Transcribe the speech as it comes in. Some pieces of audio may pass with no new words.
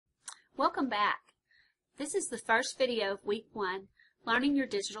Welcome back. This is the first video of Week 1, Learning Your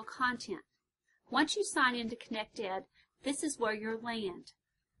Digital Content. Once you sign into ConnectEd, this is where you'll land.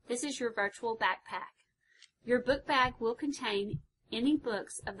 This is your virtual backpack. Your book bag will contain any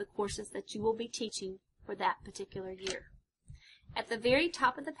books of the courses that you will be teaching for that particular year. At the very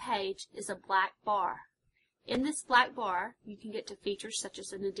top of the page is a black bar. In this black bar, you can get to features such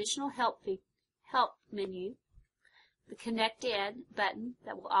as an additional help menu, the ConnectEd button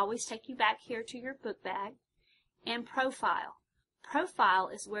that will always take you back here to your book bag, and Profile. Profile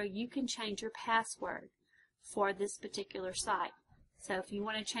is where you can change your password for this particular site. So if you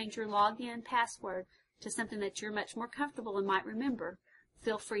want to change your login password to something that you're much more comfortable and might remember,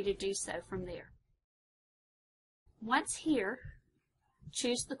 feel free to do so from there. Once here,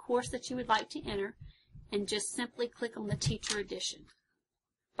 choose the course that you would like to enter and just simply click on the Teacher Edition.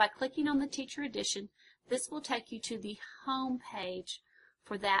 By clicking on the Teacher Edition, this will take you to the home page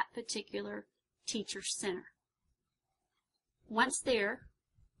for that particular Teacher Center. Once there,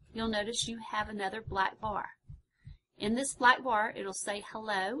 you'll notice you have another black bar. In this black bar, it'll say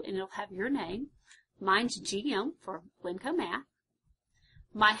hello and it'll have your name. Mine's GM for Glencoe Math.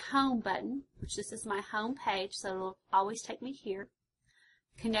 My home button, which this is my home page, so it'll always take me here.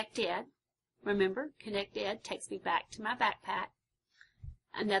 ConnectEd. Remember, ConnectEd takes me back to my backpack.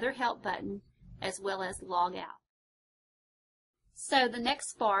 Another help button, as well as log out. So the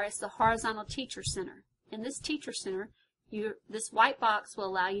next bar is the horizontal Teacher Center. In this Teacher Center, this white box will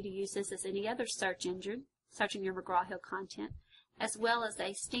allow you to use this as any other search engine, searching your McGraw Hill content, as well as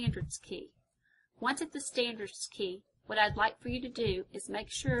a standards key. Once at the standards key, what I'd like for you to do is make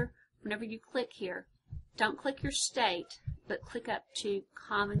sure whenever you click here, don't click your state, but click up to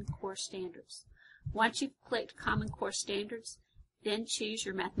Common Core Standards. Once you've clicked Common Core Standards, then choose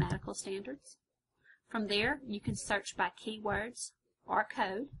your mathematical standards. From there, you can search by keywords or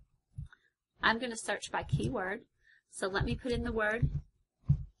code. I'm going to search by keyword, so let me put in the word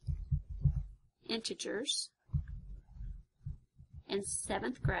integers in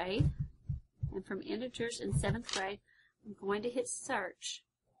 7th grade. And from integers in 7th grade, I'm going to hit search.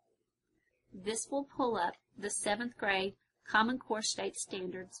 This will pull up the 7th grade Common Core State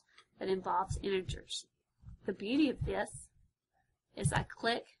Standards that involves integers. The beauty of this is I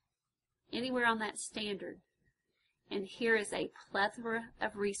click anywhere on that standard, and here is a plethora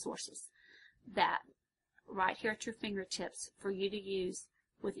of resources that right here at your fingertips for you to use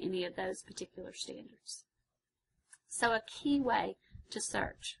with any of those particular standards. So a key way to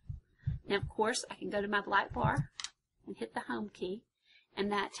search. Now, of course, I can go to my black bar and hit the home key, and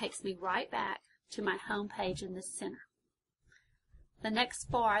that takes me right back to my home page in this center. The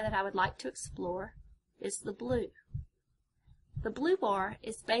next bar that I would like to explore is the blue. The blue bar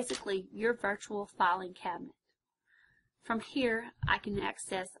is basically your virtual filing cabinet. From here, I can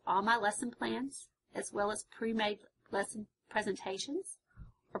access all my lesson plans, as well as pre-made lesson presentations,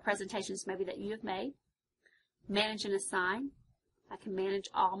 or presentations maybe that you have made. Manage and assign. I can manage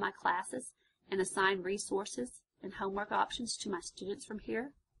all my classes and assign resources and homework options to my students from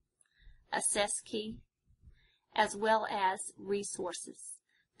here. Assess key, as well as resources.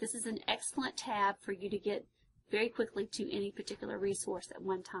 This is an excellent tab for you to get very quickly to any particular resource at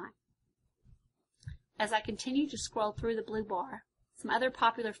one time. As I continue to scroll through the blue bar, some other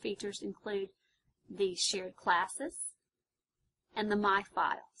popular features include the shared classes and the My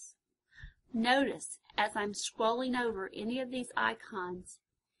Files. Notice as I'm scrolling over any of these icons,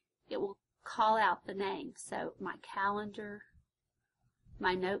 it will call out the name. So my calendar,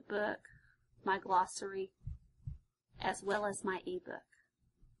 my notebook, my glossary, as well as my ebook.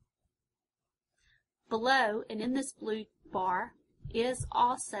 Below and in this blue bar is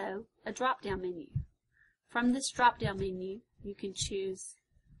also a drop-down menu. From this drop-down menu, you can choose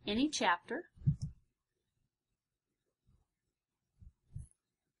any chapter.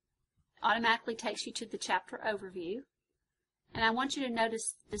 Automatically takes you to the chapter overview. And I want you to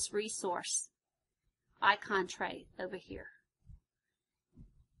notice this resource icon tray over here.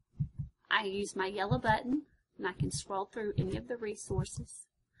 I use my yellow button and I can scroll through any of the resources.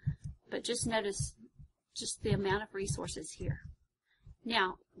 But just notice just the amount of resources here.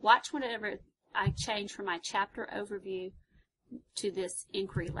 Now, watch whenever I change from my chapter overview to this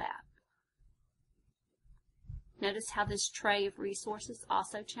inquiry lab. Notice how this tray of resources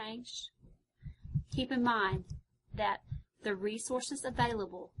also changed. Keep in mind that the resources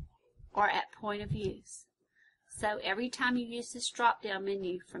available are at point of use. So every time you use this drop-down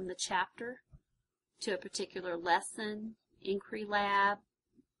menu from the chapter to a particular lesson, inquiry lab,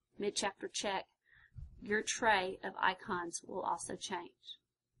 mid-chapter check, your tray of icons will also change.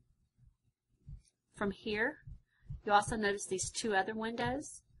 From here, you also notice these two other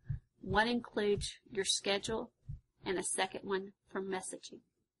windows. One includes your schedule and a second one for messaging.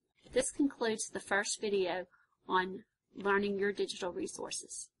 This concludes the first video on learning your digital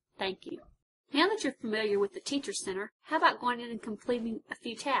resources. Thank you. Now that you're familiar with the Teacher Center, how about going in and completing a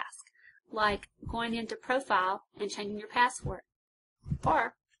few tasks, like going into Profile and changing your password?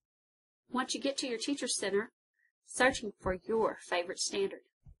 Or, once you get to your Teacher Center, searching for your favorite standard.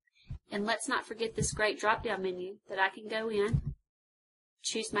 And let's not forget this great drop-down menu that I can go in,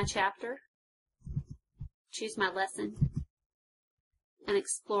 choose my chapter, choose my lesson, and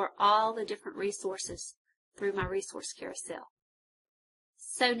explore all the different resources through my resource carousel.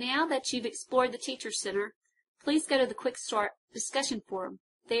 So now that you've explored the Teacher Center, please go to the Quick Start discussion forum.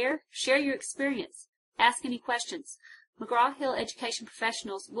 There, share your experience, ask any questions. McGraw-Hill education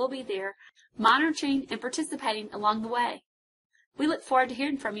professionals will be there, monitoring and participating along the way. We look forward to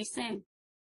hearing from you soon.